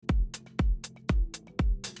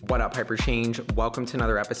What up, Hyperchange? Welcome to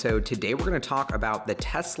another episode. Today we're going to talk about the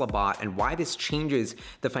Tesla bot and why this changes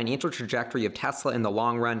the financial trajectory of Tesla in the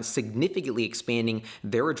long run, significantly expanding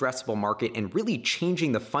their addressable market and really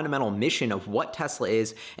changing the fundamental mission of what Tesla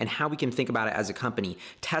is and how we can think about it as a company.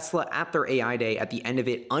 Tesla, at their AI day, at the end of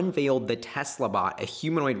it, unveiled the Tesla bot, a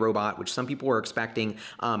humanoid robot, which some people were expecting,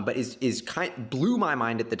 but blew my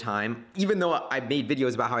mind at the time. Even though I made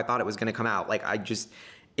videos about how I thought it was going to come out,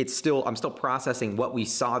 I'm still processing what we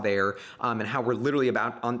saw there and how we're literally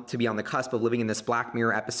about to be on the cusp of living in this Black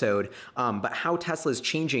Mirror episode, but how Tesla is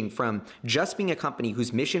changing from just being a company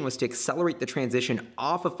whose mission was to accelerate the transition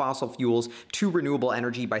off of fossil fuels to renewable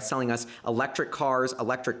energy by selling us electric cars,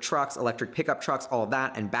 electric trucks, electric pickup trucks, all of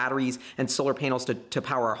that, and batteries and solar panels to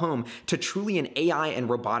power our home, to truly an AI and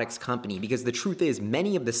robotics company. Because the truth is,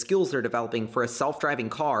 many of the skills they're developing for a self-driving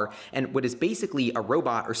car and what is basically a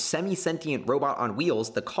robot or semi-sentient robot on wheels,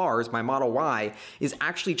 the cars, my Model Y, is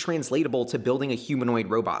actually translatable to building a humanoid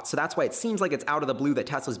robot. So that's why it seems like it's out of the blue that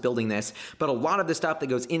Tesla's building this, but a lot of the stuff that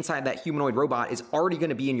goes inside that humanoid robot is already going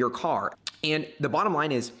to be in your car. And the bottom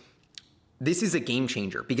line is, this is a game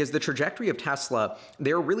changer because the trajectory of Tesla,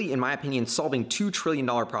 they're really, in my opinion, solving $2 trillion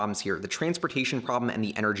problems here, the transportation problem and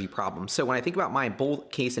the energy problem. So when I think about my bull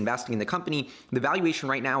case investing in the company, the valuation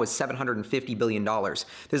right now is $750 billion. This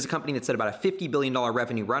is a company that's at about a $50 billion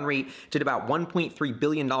revenue run rate, did about $1.3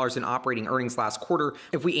 billion in operating earnings last quarter.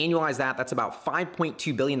 If we annualize that, that's about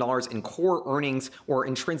 $5.2 billion in core earnings or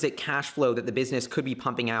intrinsic cash flow that the business could be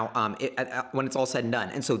pumping out when it's all said and done.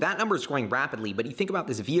 And so that number is growing rapidly. But you think about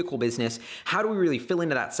this vehicle business, how do we really fill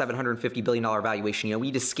into that $750 billion valuation? We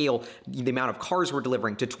need to scale the amount of cars we're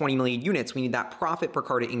delivering to 20 million units. We need that profit per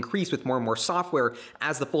car to increase with more and more software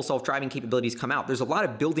as the full self-driving capabilities come out. There's a lot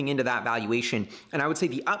of building into that valuation. And I would say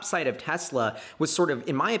the upside of Tesla was sort of,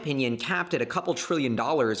 in my opinion, capped at a couple $2 trillion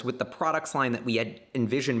with the products line that we had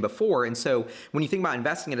envisioned before. And so when you think about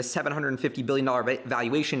investing at a $750 billion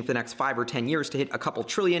valuation for the next 5 or 10 years to hit a couple $1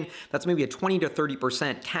 trillion, that's maybe a 20 to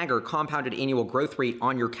 30% CAGR, compounded annual growth rate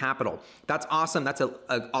on your capital. That's awesome. That's an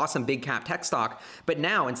awesome big cap tech stock. But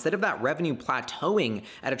now, instead of that revenue plateauing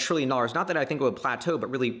at $1 trillion, not that I think it would plateau,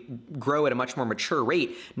 but really grow at a much more mature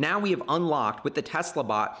rate, now we have unlocked with the Tesla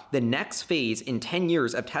bot the next phase in 10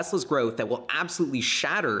 years of Tesla's growth that will absolutely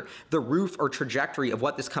shatter the roof or trajectory of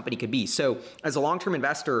what this company could be. So as a long-term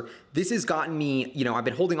investor, this has gotten me, I've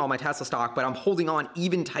been holding all my Tesla stock, but I'm holding on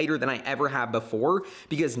even tighter than I ever have before,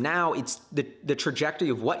 because now it's the trajectory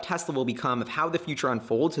of what Tesla will become, of how the future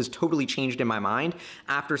unfolds, has totally changed in my mind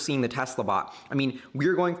after seeing the Tesla bot. I mean,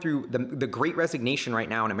 we're going through the great resignation right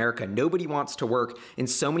now in America. Nobody wants to work in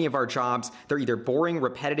so many of our jobs. They're either boring,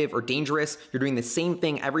 repetitive, or dangerous. You're doing the same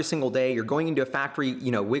thing every single day. You're going into a factory,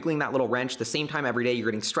 wiggling that little wrench the same time every day. You're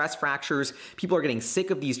getting stress fractures. People are getting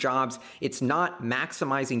sick of these jobs. It's not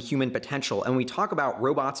maximizing human potential. And we talk about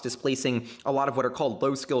robots displacing a lot of what are called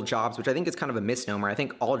low-skilled jobs, which I think is kind of a misnomer. I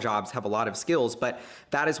think all jobs have a lot of skills, but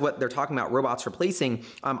that is what they're talking about robots replacing.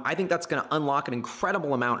 I think that's going to unlock an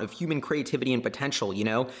incredible amount of human creativity and potential.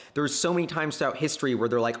 There's so many times throughout history where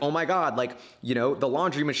they're like, oh my God, the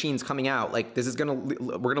laundry machine's coming out. We're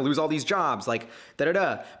going to lose all these jobs,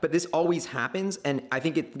 But this always happens. And I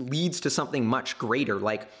think it leads to something much greater.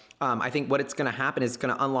 I think what it's going to happen is it's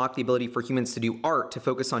going to unlock the ability for humans to do art, to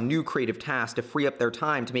focus on new creative tasks, to free up their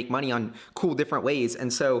time, to make money on cool different ways.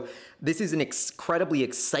 And so this is an incredibly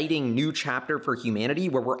exciting new chapter for humanity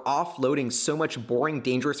where we're offloading so much boring,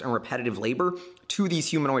 dangerous, and repetitive labor to these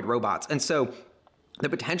humanoid robots. And so the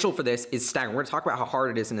potential for this is staggering. We're going to talk about how hard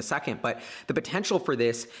it is in a second, but the potential for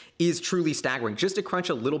this is truly staggering. Just to crunch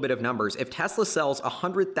a little bit of numbers, if Tesla sells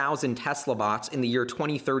 100,000 Tesla bots in the year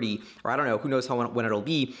 2030, or I don't know, who knows when it'll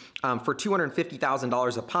be, for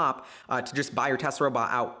 $250,000 a pop to just buy your Tesla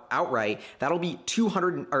robot outright, that'll be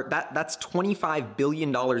that's $25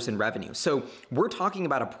 billion in revenue. So we're talking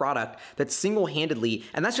about a product that single-handedly,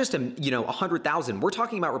 and that's just 100,000. We're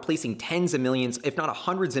talking about replacing tens of millions, if not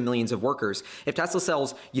hundreds of millions of workers. If Tesla sells,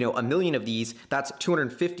 a million of these, that's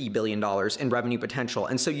 $250 billion in revenue potential.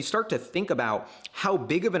 And so you start to think about how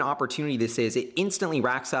big of an opportunity this is. It instantly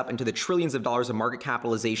racks up into the trillions of dollars of market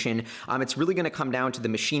capitalization. It's really going to come down to the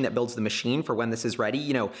machine that builds the machine for when this is ready.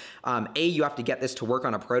 You have to get this to work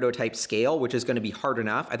on a prototype scale, which is going to be hard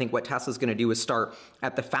enough. I think what Tesla's going to do is start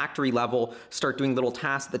at the factory level, start doing little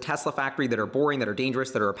tasks at the Tesla factory that are boring, that are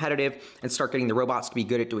dangerous, that are repetitive, and start getting the robots to be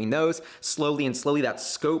good at doing those. Slowly, that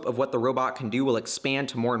scope of what the robot can do will expand expand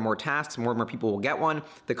to more and more tasks. More and more people will get one.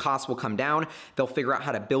 The cost will come down. They'll figure out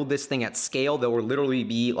how to build this thing at scale. There will literally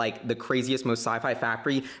be like the craziest, most sci-fi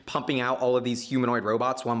factory pumping out all of these humanoid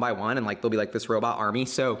robots one by one, and like there'll be like this robot army.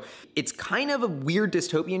 So it's kind of a weird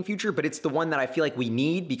dystopian future, but it's the one that I feel like we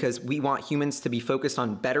need because we want humans to be focused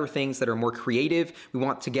on better things that are more creative. We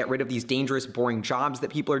want to get rid of these dangerous, boring jobs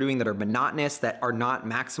that people are doing that are monotonous, that are not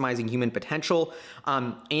maximizing human potential.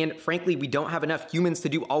 And frankly, we don't have enough humans to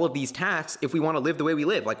do all of these tasks if we want to live the way we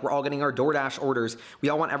live. Like we're all getting our DoorDash orders. We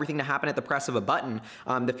all want everything to happen at the press of a button.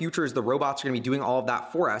 The future is the robots are going to be doing all of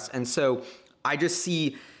that for us. And so I just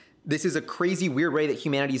see this is a crazy, weird way that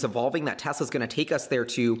humanity is evolving that Tesla's going to take us there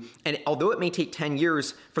to. And although it may take 10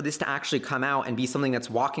 years for this to actually come out and be something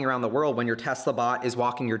that's walking around the world when your Tesla bot is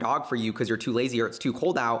walking your dog for you because you're too lazy or it's too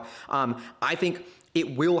cold out, I think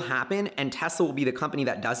it will happen, and Tesla will be the company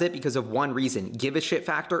that does it because of one reason: give a shit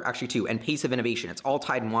factor, actually two, and pace of innovation. It's all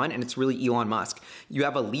tied in one, and it's really Elon Musk. You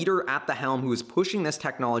have a leader at the helm who is pushing this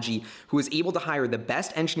technology, who is able to hire the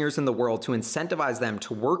best engineers in the world to incentivize them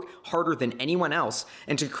to work harder than anyone else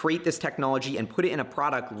and to create this technology and put it in a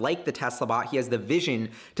product like the Tesla bot. He has the vision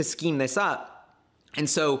to scheme this up. And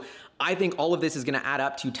so I think all of this is going to add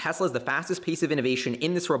up to Tesla's the fastest pace of innovation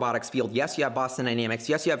in this robotics field. Yes, you have Boston Dynamics.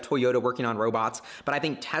 Yes, you have Toyota working on robots. But I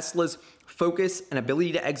think Tesla's focus and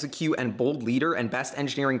ability to execute and bold leader and best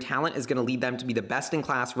engineering talent is going to lead them to be the best in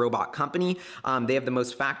class robot company. They have the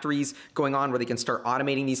most factories going on where they can start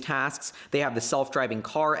automating these tasks. They have the self-driving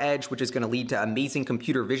car edge, which is going to lead to amazing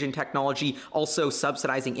computer vision technology, also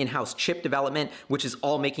subsidizing in-house chip development, which is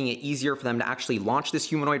all making it easier for them to actually launch this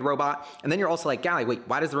humanoid robot. And then you're also like, Gally, wait,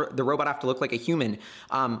 why does the robot have to look like a human?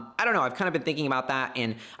 I don't know. I've kind of been thinking about that.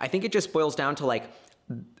 And I think it just boils down to like,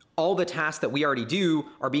 all the tasks that we already do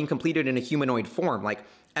are being completed in a humanoid form. Like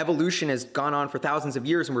evolution has gone on for thousands of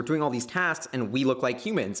years and we're doing all these tasks and we look like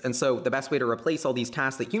humans. And so the best way to replace all these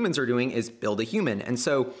tasks that humans are doing is build a human. And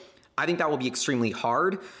so I think that will be extremely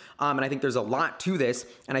hard. And I think there's a lot to this.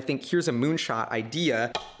 And I think here's a moonshot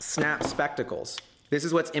idea: Snap spectacles. This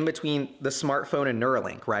is what's in between the smartphone and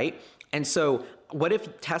Neuralink, right? And so what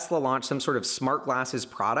if Tesla launched some sort of smart glasses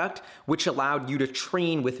product which allowed you to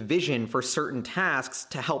train with vision for certain tasks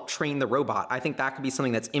to help train the robot? I think that could be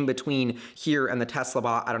something that's in between here and the Tesla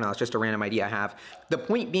bot. I don't know, it's just a random idea I have. The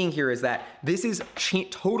point being here is that this is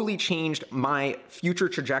totally changed my future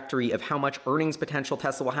trajectory of how much earnings potential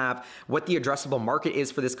Tesla will have, what the addressable market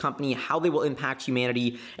is for this company, how they will impact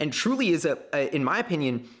humanity, and truly is, in my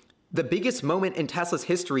opinion, the biggest moment in Tesla's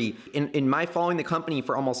history. In my following the company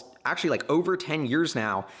for almost actually like over 10 years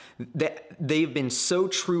now, that they've been so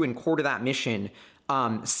true and core to that mission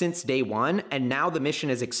since day one. And now the mission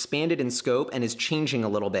has expanded in scope and is changing a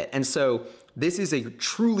little bit. And so this is a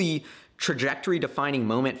truly trajectory defining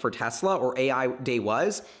moment for Tesla, or AI Day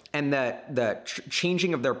was. And the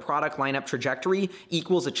changing of their product lineup trajectory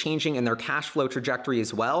equals a changing in their cash flow trajectory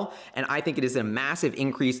as well. And I think it is a massive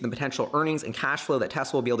increase in the potential earnings and cash flow that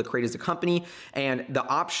Tesla will be able to create as a company. And the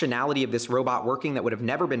optionality of this robot working that would have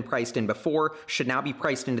never been priced in before should now be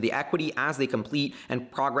priced into the equity as they complete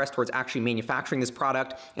and progress towards actually manufacturing this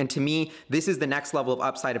product. And to me, this is the next level of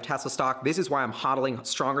upside of Tesla stock. This is why I'm hodling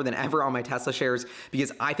stronger than ever on my Tesla shares,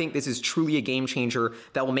 because I think this is truly a game changer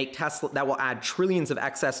that will make Tesla, that will add trillions of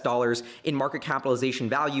excess dollars in market capitalization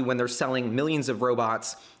value when they're selling millions of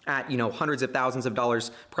robots at, hundreds of thousands of dollars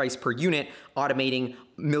price per unit, automating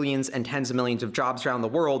millions and tens of millions of jobs around the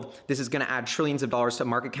world. This is going to add trillions of dollars to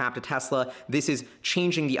market cap to Tesla. This is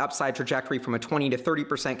changing the upside trajectory from a 20 to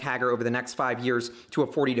 30% CAGR over the next 5 years to a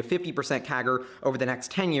 40 to 50% CAGR over the next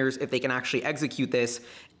 10 years if they can actually execute this.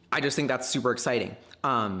 I just think that's super exciting.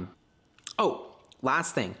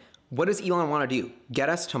 Last thing. What does Elon want to do? Get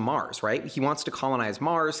us to Mars, right? He wants to colonize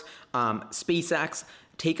Mars. SpaceX,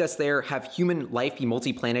 take us there, have human life be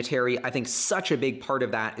multiplanetary. I think such a big part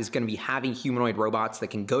of that is going to be having humanoid robots that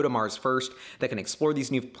can go to Mars first, that can explore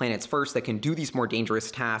these new planets first, that can do these more dangerous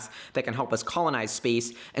tasks, that can help us colonize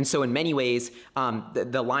space. And so in many ways,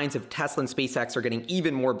 the lines of Tesla and SpaceX are getting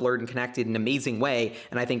even more blurred and connected in an amazing way.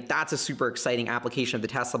 And I think that's a super exciting application of the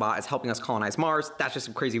Tesla bot, is helping us colonize Mars. That's just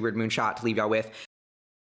a crazy weird moonshot to leave y'all with.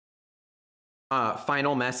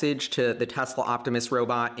 Final message to the Tesla Optimus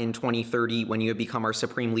robot in 2030 when you have become our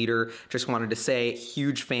supreme leader. Just wanted to say,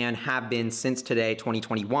 huge fan, have been since today,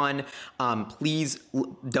 2021. Please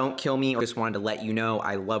don't kill me. Just wanted to let you know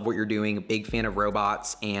I love what you're doing. Big fan of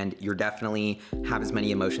robots, and you're definitely have as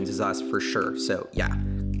many emotions as us for sure. So yeah.